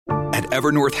At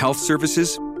Evernorth Health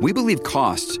Services, we believe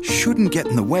costs shouldn't get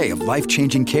in the way of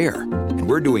life-changing care, and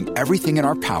we're doing everything in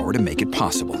our power to make it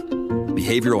possible.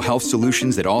 Behavioral health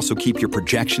solutions that also keep your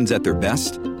projections at their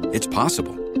best? It's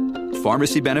possible.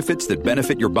 Pharmacy benefits that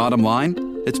benefit your bottom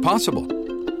line? It's possible.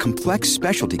 Complex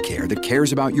specialty care that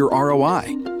cares about your ROI?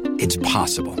 It's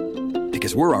possible.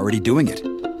 Because we're already doing it.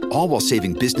 All while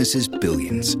saving businesses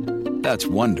billions. That's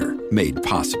Wonder made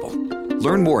possible.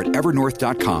 Learn more at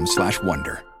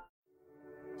evernorth.com/wonder.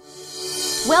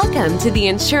 Welcome to the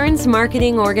Insurance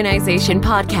Marketing Organization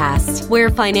podcast,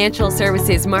 where financial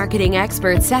services marketing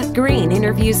expert Seth Green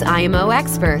interviews IMO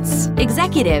experts,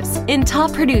 executives, and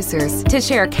top producers to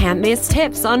share can't-miss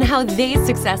tips on how they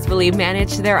successfully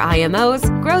manage their IMOs,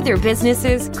 grow their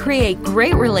businesses, create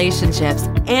great relationships,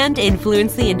 and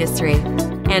influence the industry.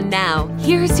 And now,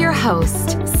 here's your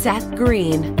host, Seth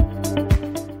Green.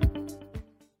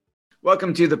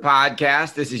 Welcome to the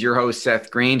podcast. This is your host,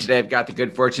 Seth Green. Today, I've got the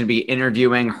good fortune to be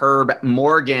interviewing Herb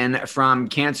Morgan from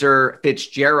Cantor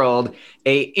Fitzgerald,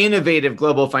 a innovative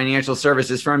global financial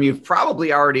services firm you've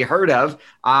probably already heard of.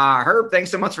 Herb, thanks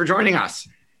so much for joining us.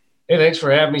 Hey, thanks for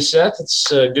having me, Seth. It's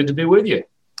good to be with you.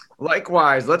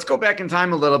 Likewise. Let's go back in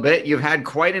time a little bit. You've had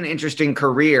quite an interesting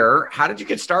career. How did you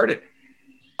get started?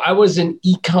 I was an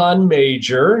econ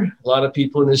major. A lot of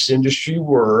people in this industry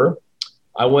were.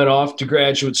 I went off to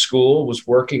graduate school, was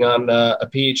working on a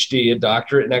PhD, a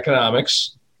doctorate in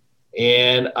economics,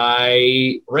 and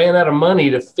I ran out of money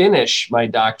to finish my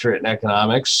doctorate in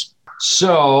economics.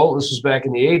 So this was back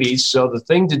in the 80s. So the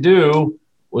thing to do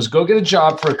was go get a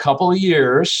job for a couple of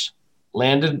years,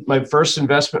 landed my first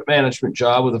investment management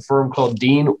job with a firm called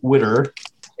Dean Witter,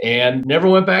 and never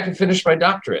went back and finished my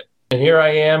doctorate. And here I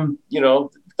am,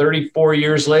 34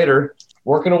 years later,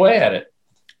 working away at it.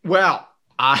 Well,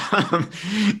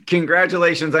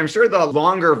 congratulations. I'm sure the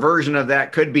longer version of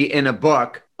that could be in a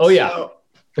book. Oh, yeah.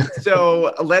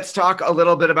 So let's talk a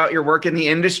little bit about your work in the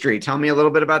industry. Tell me a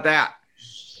little bit about that.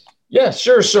 Yeah,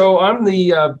 sure. So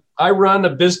I run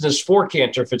a business for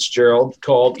Cantor Fitzgerald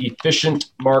called Efficient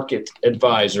Market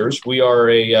Advisors. We're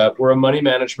a money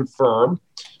management firm.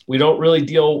 We don't really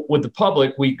deal with the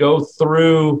public. We go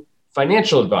through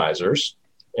financial advisors,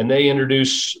 and they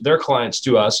introduce their clients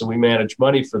to us, and we manage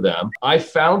money for them. I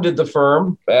founded the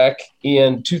firm back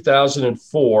in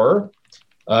 2004,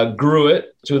 grew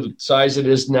it to the size it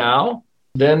is now.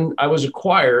 Then I was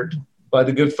acquired by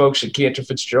the good folks at Cantor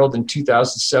Fitzgerald in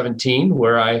 2017,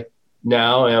 where I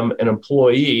now am an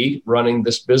employee running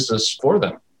this business for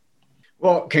them.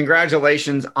 Well,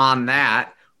 congratulations on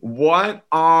that. What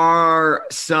are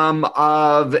some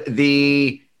of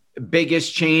the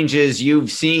biggest changes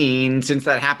you've seen since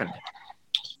that happened?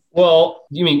 Well,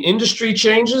 you mean industry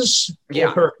changes?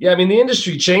 Yeah. Yeah, the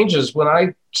industry changes. When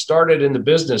I started in the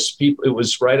business, it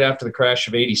was right after the crash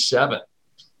of 87.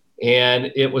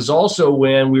 And it was also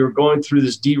when we were going through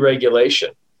this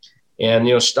deregulation.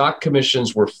 And, stock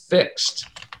commissions were fixed,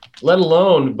 let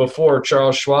alone before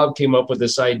Charles Schwab came up with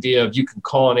this idea of you can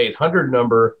call an 800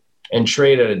 number and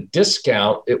trade at a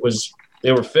discount.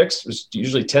 They were fixed. It was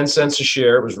usually 10 cents a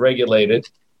share. It was regulated.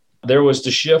 There was the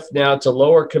shift now to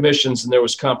lower commissions, and there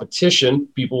was competition.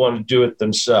 People wanted to do it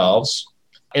themselves.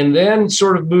 And then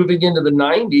sort of moving into the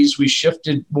 90s, we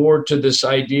shifted more to this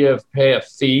idea of pay a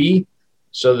fee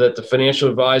so that the financial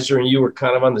advisor and you were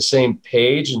kind of on the same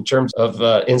page in terms of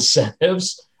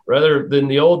incentives. Rather than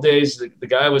the old days, the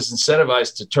guy was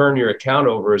incentivized to turn your account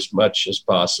over as much as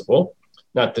possible.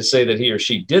 Not to say that he or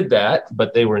she did that,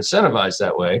 but they were incentivized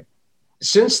that way.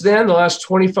 Since then, the last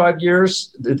 25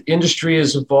 years, the industry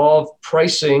has evolved.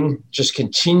 Pricing just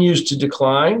continues to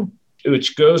decline,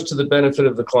 which goes to the benefit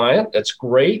of the client. That's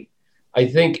great. I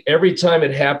think every time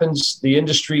it happens, the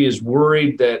industry is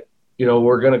worried that,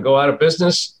 we're going to go out of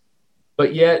business,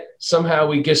 but yet somehow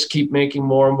we just keep making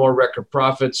more and more record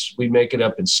profits. We make it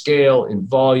up in scale, in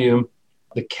volume.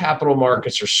 The capital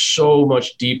markets are so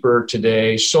much deeper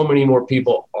today. So many more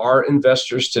people are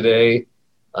investors today.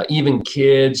 Even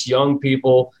kids, young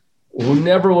people who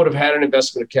never would have had an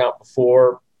investment account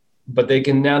before, but they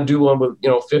can now do one with,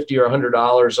 $50 or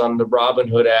 $100 on the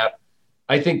Robinhood app.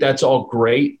 I think that's all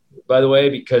great, by the way,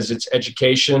 because it's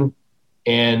education.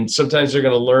 And sometimes you're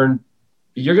going to learn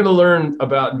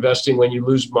about investing when you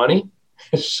lose money.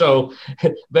 So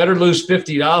better lose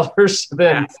 $50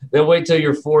 than wait till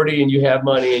you're 40 and you have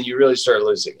money and you really start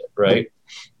losing it, right?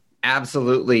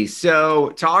 Absolutely.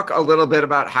 So talk a little bit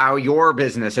about how your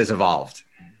business has evolved.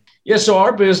 Yeah, so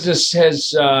our business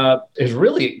has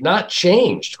really not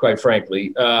changed, quite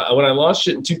frankly. When I launched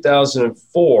it in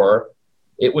 2004,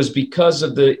 it was because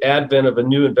of the advent of a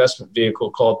new investment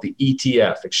vehicle called the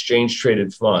ETF, Exchange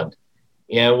Traded Fund.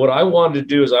 And what I wanted to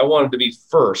do is I wanted to be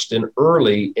first and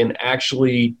early in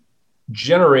actually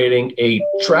generating a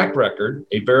track record,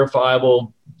 a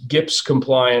verifiable GIPS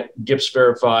compliant, GIPS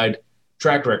verified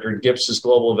track record. GIPS is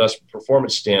Global Investment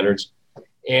Performance Standards.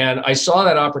 And I saw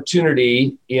that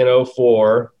opportunity in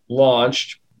 2004,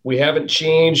 launched. We haven't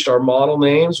changed our model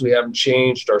names. We haven't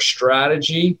changed our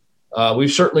strategy.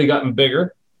 We've certainly gotten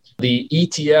bigger. The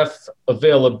ETF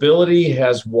availability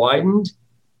has widened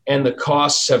and the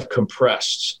costs have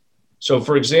compressed. So,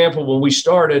 for example, when we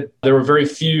started, there were very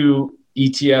few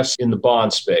ETFs in the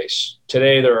bond space.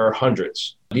 Today, there are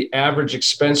hundreds. The average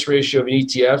expense ratio of an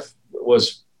ETF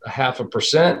was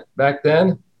 0.5% back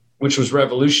then, which was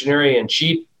revolutionary and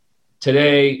cheap.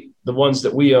 Today, the ones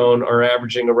that we own are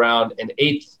averaging around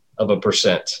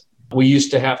 0.125%. We used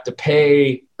to have to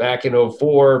pay back in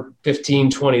 2004,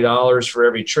 $15, $20 for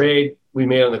every trade we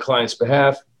made on the client's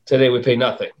behalf. Today, we pay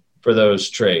nothing for those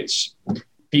trades.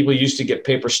 People used to get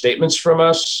paper statements from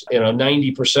us.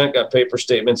 90% got paper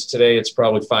statements. Today, it's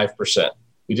probably 5%.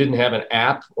 We didn't have an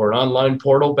app or an online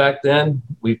portal back then.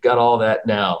 We've got all that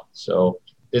now. So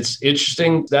it's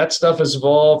interesting. That stuff has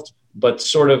evolved, but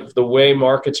sort of the way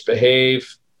markets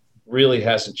behave really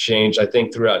hasn't changed, I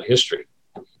think, throughout history.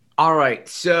 All right.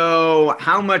 So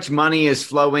how much money is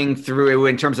flowing through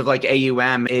in terms of like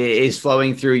AUM is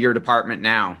flowing through your department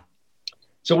now?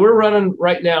 So we're running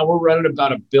about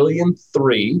 $1.3 billion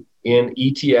in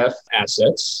ETF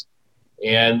assets.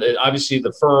 And obviously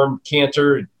the firm,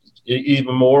 Cantor,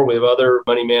 even more. We have other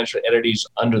money management entities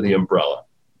under the umbrella.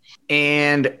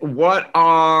 And what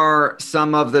are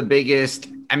some of the biggest,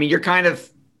 you're kind of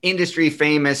industry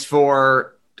famous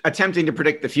for attempting to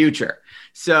predict the future.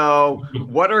 So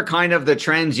what are kind of the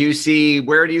trends you see?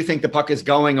 Where do you think the puck is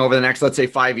going over the next, let's say,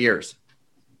 5 years?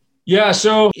 Yeah,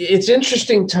 so it's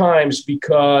interesting times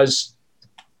because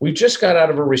we just got out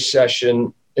of a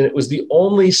recession, and it was the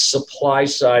only supply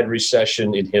side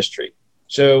recession in history.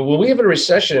 So when we have a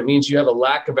recession, it means you have a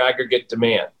lack of aggregate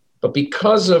demand. But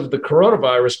because of the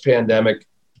coronavirus pandemic,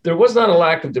 there was not a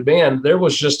lack of demand. There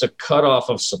was just a cutoff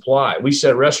of supply. We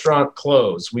said restaurant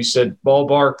close. We said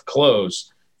ballpark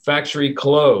close, factory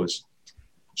close.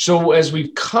 So as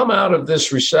we've come out of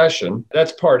this recession,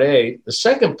 that's part A. The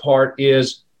second part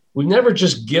is we've never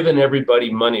just given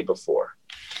everybody money before,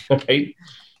 right?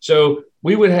 So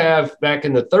we would have, back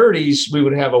in the 30s, we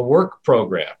would have a work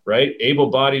program, right?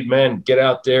 Able-bodied men, get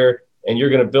out there and you're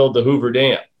going to build the Hoover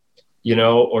Dam,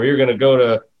 or you're going to go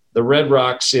to the Red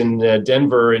Rocks in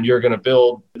Denver and you're going to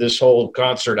build this whole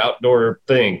concert outdoor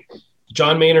thing.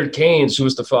 John Maynard Keynes, who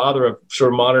was the father of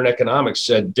sort of modern economics,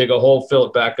 said, dig a hole, fill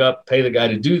it back up, pay the guy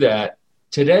to do that.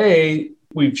 Today,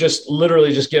 we've just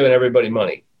literally just given everybody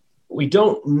money. We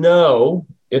don't know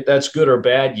if that's good or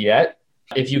bad yet.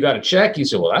 If you got a check, you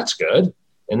say, well, that's good.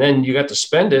 And then you got to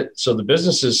spend it. So the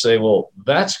businesses say, well,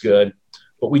 that's good.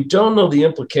 But we don't know the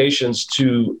implications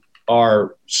to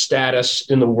our status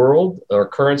in the world, our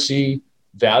currency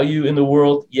value in the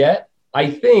world yet. I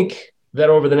think that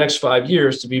over the next 5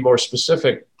 years, to be more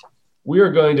specific, we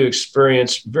are going to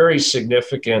experience very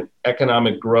significant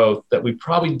economic growth that we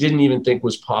probably didn't even think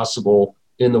was possible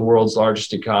in the world's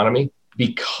largest economy,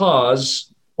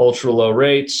 because ultra low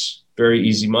rates, very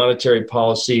easy monetary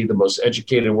policy, the most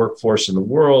educated workforce in the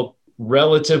world,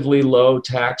 relatively low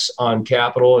tax on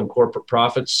capital and corporate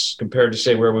profits compared to,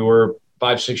 say, where we were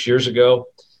 5-6 years ago.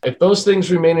 If those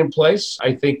things remain in place,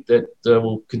 I think that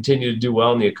we'll continue to do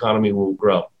well and the economy will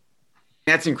grow.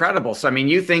 That's incredible. So,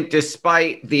 you think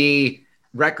despite the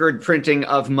record printing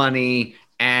of money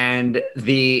and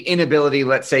the inability,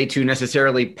 let's say, to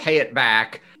necessarily pay it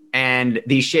back and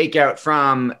the shakeout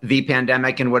from the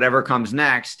pandemic and whatever comes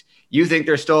next, you think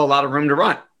there's still a lot of room to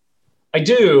run? I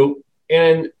do.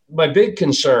 And my big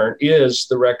concern is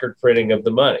the record printing of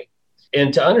the money.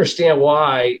 And to understand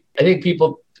why, I think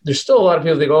there's still a lot of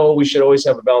people think, oh, we should always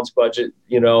have a balanced budget,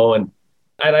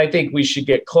 and I think we should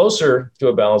get closer to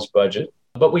a balanced budget.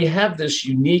 But we have this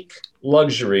unique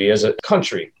luxury as a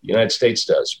country, the United States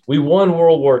does. We won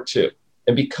World War II.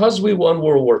 And because we won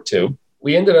World War II,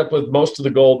 we ended up with most of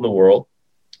the gold in the world.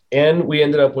 And we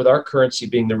ended up with our currency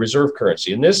being the reserve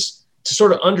currency. And this, to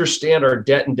sort of understand our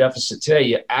debt and deficit today,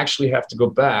 you actually have to go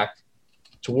back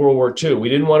to World War II. We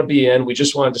didn't want to be in. We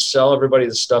just wanted to sell everybody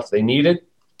the stuff they needed.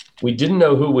 We didn't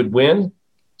know who would win.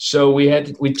 So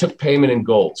we took payment in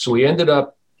gold. So we ended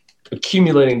up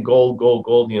accumulating gold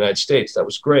in the United States. That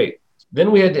was great.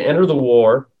 Then we had to enter the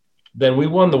war. Then we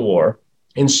won the war.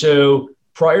 And so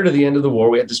prior to the end of the war,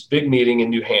 we had this big meeting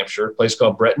in New Hampshire, a place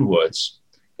called Bretton Woods.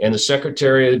 And the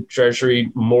Secretary of the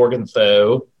Treasury,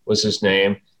 Morgenthau was his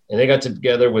name. And they got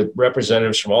together with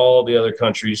representatives from all the other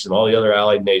countries and all the other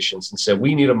allied nations and said,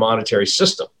 we need a monetary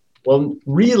system. Well,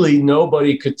 really,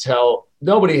 nobody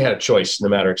had a choice in the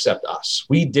matter except us.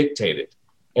 We dictated.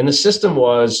 And the system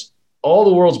was all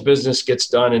the world's business gets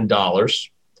done in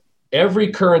dollars.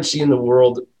 Every currency in the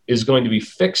world is going to be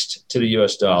fixed to the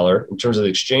US dollar in terms of the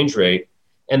exchange rate.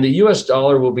 And the US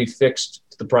dollar will be fixed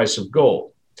to the price of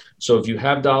gold. So if you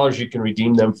have dollars, you can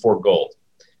redeem them for gold.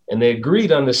 And they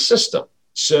agreed on this system.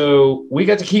 So we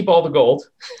got to keep all the gold.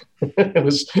 It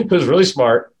was really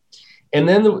smart. And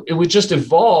then it would just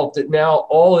evolve that now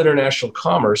all international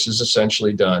commerce is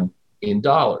essentially done in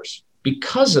dollars.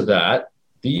 Because of that,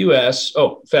 the U.S.,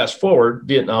 fast forward,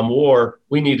 Vietnam War,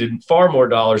 we needed far more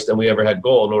dollars than we ever had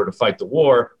gold in order to fight the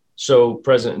war. So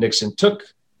President Nixon took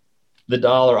the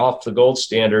dollar off the gold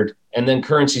standard, and then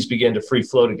currencies began to free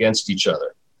float against each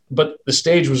other. But the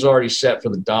stage was already set for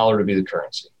the dollar to be the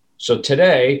currency. So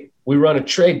today, we run a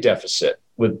trade deficit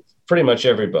with pretty much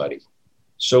everybody.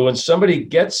 So when somebody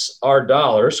gets our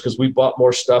dollars, because we bought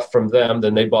more stuff from them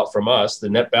than they bought from us, the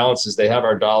net balance is they have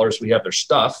our dollars, we have their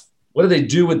stuff. What do they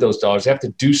do with those dollars? They have to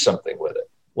do something with it.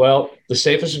 Well, the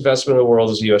safest investment in the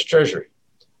world is the U.S. Treasury.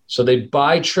 So they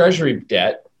buy Treasury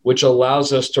debt, which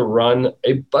allows us to run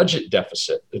a budget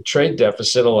deficit. The trade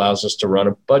deficit allows us to run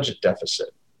a budget deficit.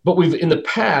 But in the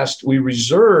past, we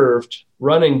reserved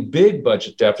running big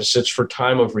budget deficits for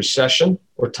time of recession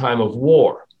or time of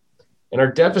war. And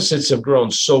our deficits have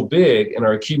grown so big and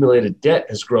our accumulated debt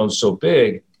has grown so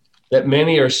big that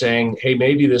many are saying, hey,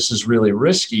 maybe this is really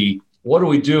risky. What do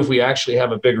we do if we actually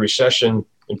have a big recession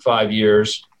in 5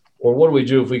 years? Or what do we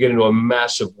do if we get into a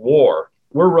massive war?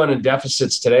 We're running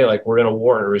deficits today like we're in a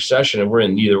war and a recession, and we're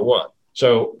in neither one.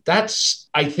 So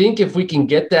I think if we can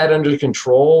get that under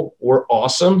control, we're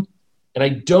awesome. And I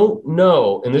don't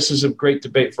know, and this is a great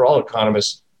debate for all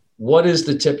economists, what is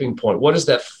the tipping point? What is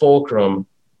that fulcrum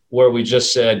where we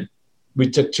just said we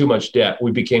took too much debt,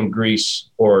 we became Greece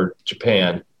or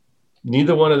Japan?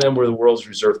 Neither one of them were the world's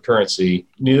reserve currency.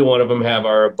 Neither one of them have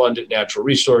our abundant natural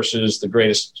resources, the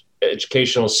greatest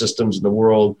educational systems in the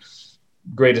world,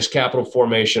 greatest capital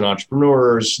formation,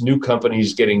 entrepreneurs, new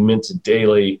companies getting minted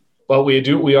daily. But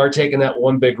we are taking that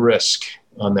one big risk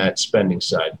on that spending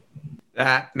side.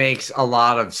 That makes a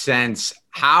lot of sense.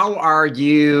 How are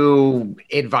you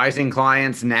advising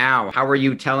clients now? How are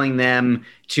you telling them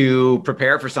to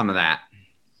prepare for some of that?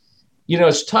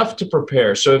 It's tough to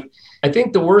prepare. So I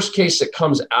think the worst case that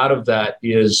comes out of that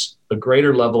is a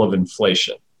greater level of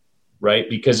inflation, right?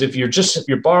 Because if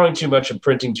you're borrowing too much and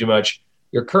printing too much,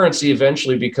 your currency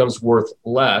eventually becomes worth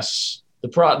less.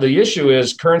 The issue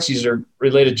is currencies are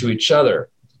related to each other.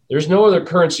 There's no other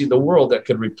currency in the world that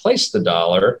could replace the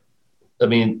dollar. I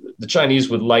mean, the Chinese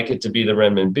would like it to be the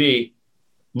renminbi.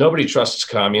 Nobody trusts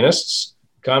communists.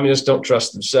 Communists don't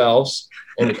trust themselves.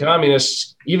 And the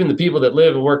communists, even the people that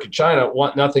live and work in China,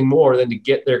 want nothing more than to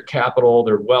get their capital,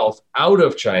 their wealth out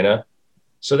of China.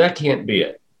 So that can't be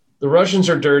it. The Russians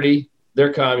are dirty.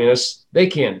 They're communists. They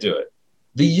can't do it.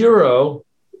 The euro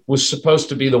was supposed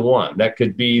to be the one that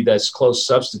could be this close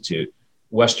substitute,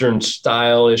 Western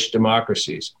style-ish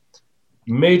democracies.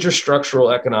 Major structural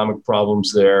economic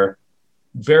problems there,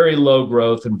 very low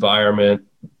growth environment,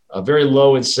 a very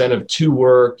low incentive to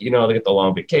work, they get the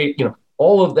long vacation,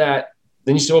 all of that.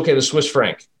 Then you say, okay, the Swiss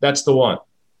franc, that's the one.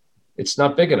 It's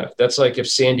not big enough. That's like if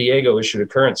San Diego issued a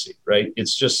currency, right?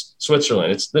 It's just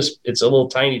Switzerland. It's a little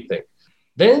tiny thing.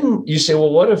 Then you say, well,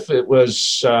 what if it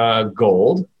was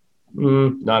gold?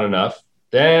 Not enough.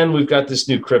 Then we've got this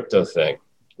new crypto thing,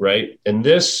 right? And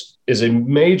this is a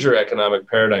major economic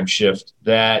paradigm shift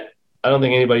that I don't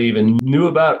think anybody even knew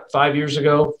about 5 years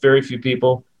ago. Very few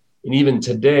people. And even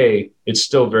today, it's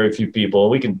still very few people.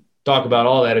 We can talk about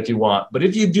all that if you want. But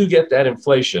if you do get that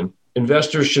inflation,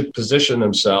 investors should position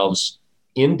themselves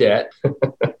in debt,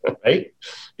 right?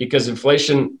 Because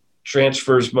inflation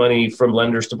transfers money from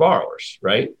lenders to borrowers,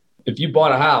 right? If you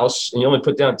bought a house and you only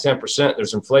put down 10%,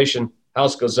 there's inflation,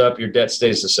 house goes up, your debt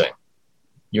stays the same.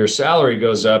 Your salary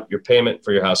goes up, your payment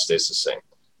for your house stays the same.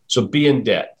 So be in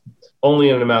debt, only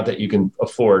in an amount that you can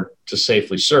afford to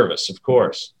safely service, of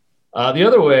course. The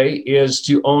other way is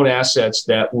to own assets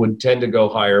that would tend to go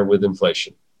higher with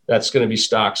inflation. That's going to be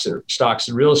stocks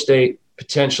and real estate,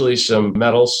 potentially some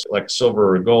metals like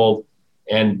silver or gold,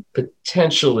 and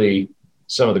potentially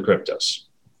some of the cryptos.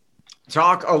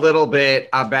 Talk a little bit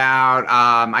about,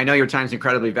 I know your time's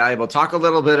incredibly valuable. Talk a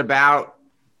little bit about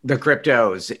the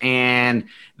cryptos and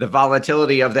the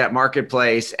volatility of that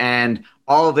marketplace and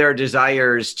all of their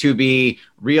desires to be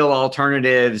real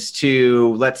alternatives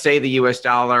to, let's say, the US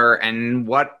dollar, and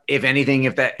what, if anything,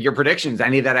 your predictions,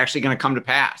 any of that actually going to come to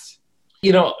pass?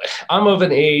 I'm of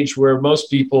an age where most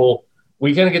people,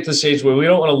 we kind of get to the stage where we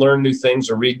don't want to learn new things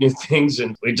or read new things,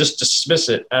 and we just dismiss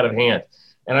it out of hand.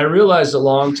 And I realized a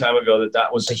long time ago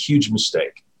that was a huge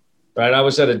mistake, right? I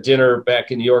was at a dinner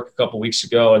back in New York a couple of weeks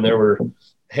ago, and there were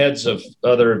heads of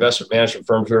other investment management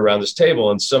firms who were around this table,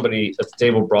 and somebody at the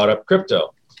table brought up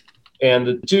crypto. And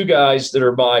the two guys that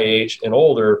are my age and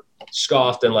older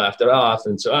scoffed and laughed it off.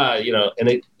 And so, and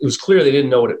it was clear they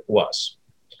didn't know what it was.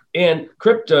 And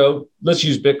crypto, let's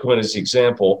use Bitcoin as the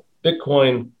example.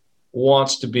 Bitcoin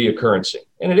wants to be a currency,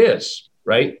 and it is,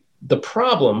 right? The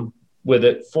problem with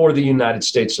it for the United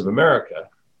States of America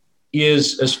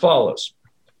is as follows.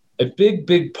 A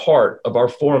big part of our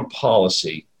foreign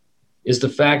policy is the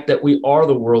fact that we are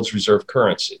the world's reserve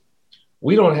currency.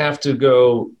 We don't have to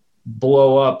go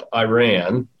blow up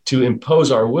Iran to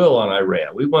impose our will on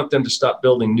Iran. We want them to stop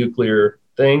building nuclear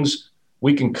things.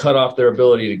 We can cut off their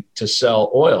ability to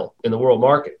sell oil in the world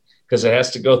market because it has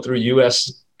to go through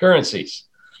U.S. currencies,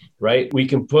 right? We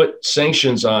can put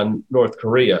sanctions on North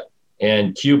Korea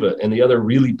and Cuba and the other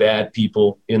really bad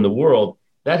people in the world.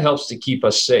 That helps to keep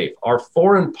us safe. Our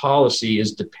foreign policy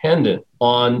is dependent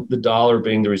on the dollar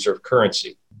being the reserve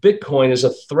currency. Bitcoin is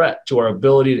a threat to our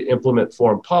ability to implement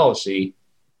foreign policy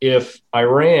if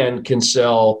Iran can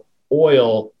sell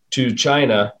oil to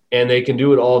China and they can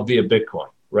do it all via Bitcoin,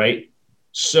 right?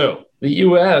 So the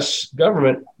U.S.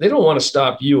 government, they don't want to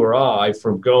stop you or I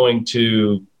from going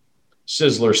to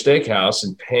Sizzler Steakhouse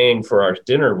and paying for our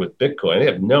dinner with Bitcoin.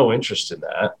 They have no interest in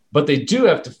that. But they do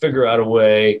have to figure out a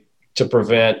way to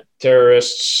prevent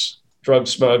terrorists, drug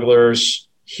smugglers,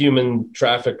 human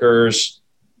traffickers,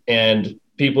 and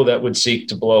people that would seek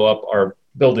to blow up our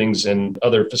buildings and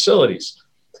other facilities.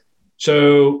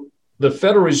 So the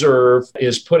Federal Reserve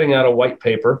is putting out a white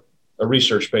paper, a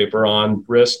research paper on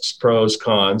risks, pros,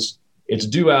 cons. It's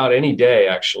due out any day,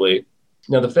 actually.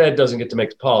 Now, the Fed doesn't get to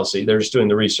make the policy. They're just doing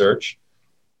the research.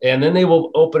 And then they will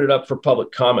open it up for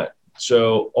public comment.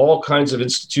 So all kinds of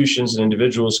institutions and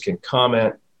individuals can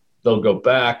comment. They'll go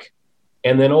back.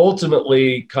 And then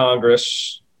ultimately,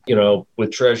 Congress,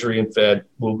 with Treasury and Fed,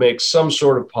 will make some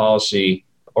sort of policy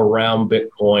around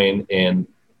Bitcoin and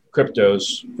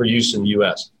cryptos for use in the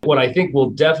U.S. What I think will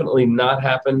definitely not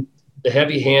happen, the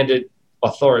heavy-handed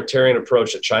authoritarian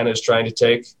approach that China is trying to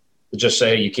take, to just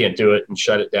say you can't do it and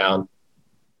shut it down.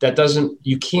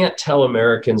 You can't tell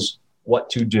Americans what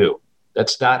to do.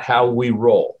 That's not how we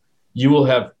roll. You will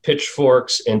have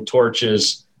pitchforks and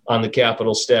torches on the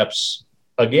Capitol steps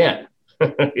again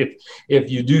if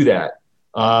you do that.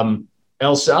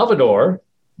 El Salvador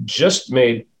just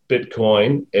made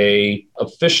Bitcoin a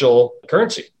official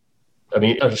currency.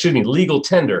 Legal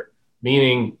tender,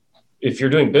 meaning if you're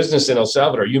doing business in El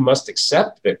Salvador, you must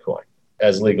accept Bitcoin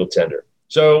as legal tender.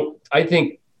 So I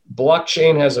think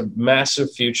blockchain has a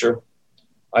massive future.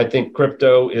 I think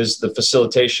crypto is the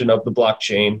facilitation of the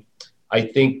blockchain. I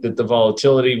think that the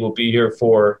volatility will be here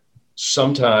for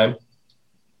some time.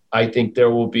 I think there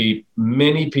will be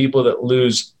many people that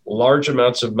lose large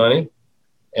amounts of money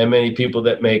and many people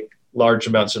that make large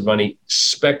amounts of money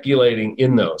speculating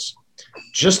in those.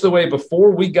 Just the way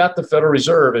before we got the Federal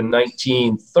Reserve in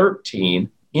 1913,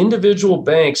 individual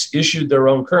banks issued their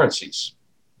own currencies.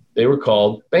 They were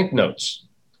called banknotes,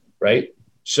 right?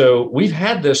 So we've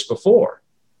had this before.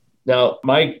 Now,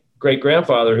 my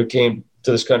great-grandfather who came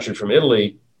to this country from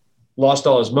Italy lost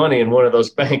all his money in one of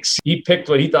those banks. He picked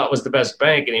what he thought was the best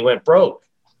bank and he went broke,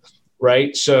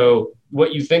 right? So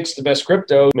what you think's the best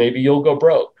crypto, maybe you'll go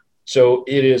broke. So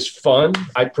it is fun.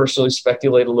 I personally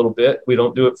speculate a little bit. We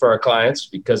don't do it for our clients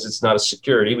because it's not a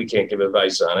security. We can't give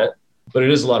advice on it, but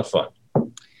it is a lot of fun.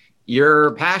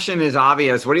 Your passion is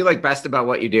obvious. What do you like best about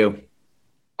what you do?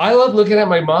 I love looking at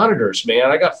my monitors, man.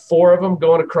 I got 4 of them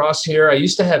going across here. I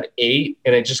used to have 8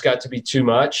 and it just got to be too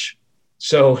much.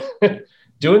 So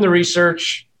doing the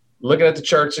research, looking at the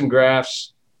charts and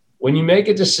graphs, when you make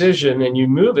a decision and you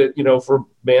move it, for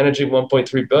managing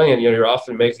 $1.3 billion, you're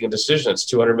often making a decision that's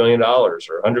 $200 million or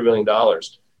 $100 million.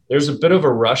 There's a bit of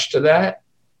a rush to that,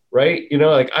 right?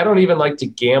 I don't even like to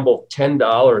gamble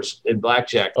 $10 in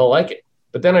blackjack. I don't like it.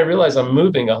 But then I realize I'm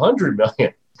moving $100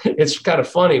 million. It's kind of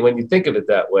funny when you think of it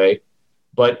that way,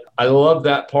 but I love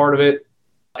that part of it.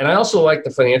 And I also like the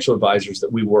financial advisors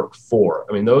that we work for.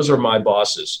 Those are my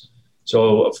bosses.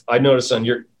 So I noticed on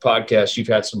your podcast, you've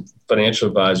had some financial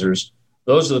advisors.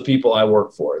 Those are the people I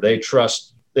work for. They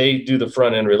do the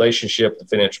front end relationship, the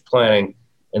financial planning.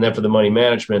 And then for the money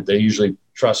management, they usually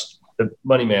trust the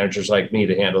money managers like me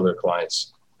to handle their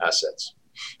clients' assets.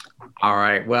 All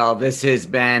right. Well, this has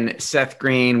been Seth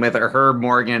Green with Herb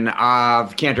Morgan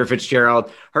of Cantor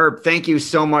Fitzgerald. Herb, thank you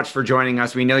so much for joining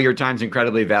us. We know your time's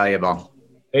incredibly valuable.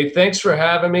 Hey, thanks for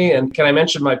having me. And can I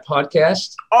mention my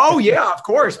podcast? Oh, yeah, of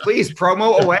course. Please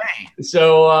promo away.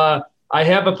 So I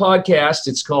have a podcast.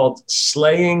 It's called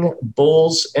Slaying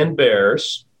Bulls and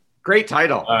Bears. Great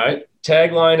title. All right.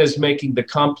 Tagline is making the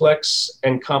complex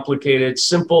and complicated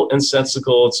simple and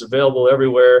sensical. It's available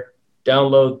everywhere.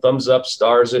 Download, thumbs up,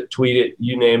 stars it, tweet it,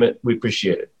 you name it. We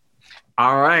appreciate it.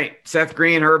 All right. Seth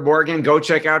Green, Herb Morgan, go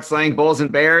check out Slaying Bulls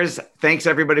and Bears. Thanks,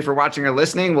 everybody, for watching or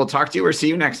listening. We'll talk to you or see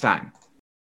you next time.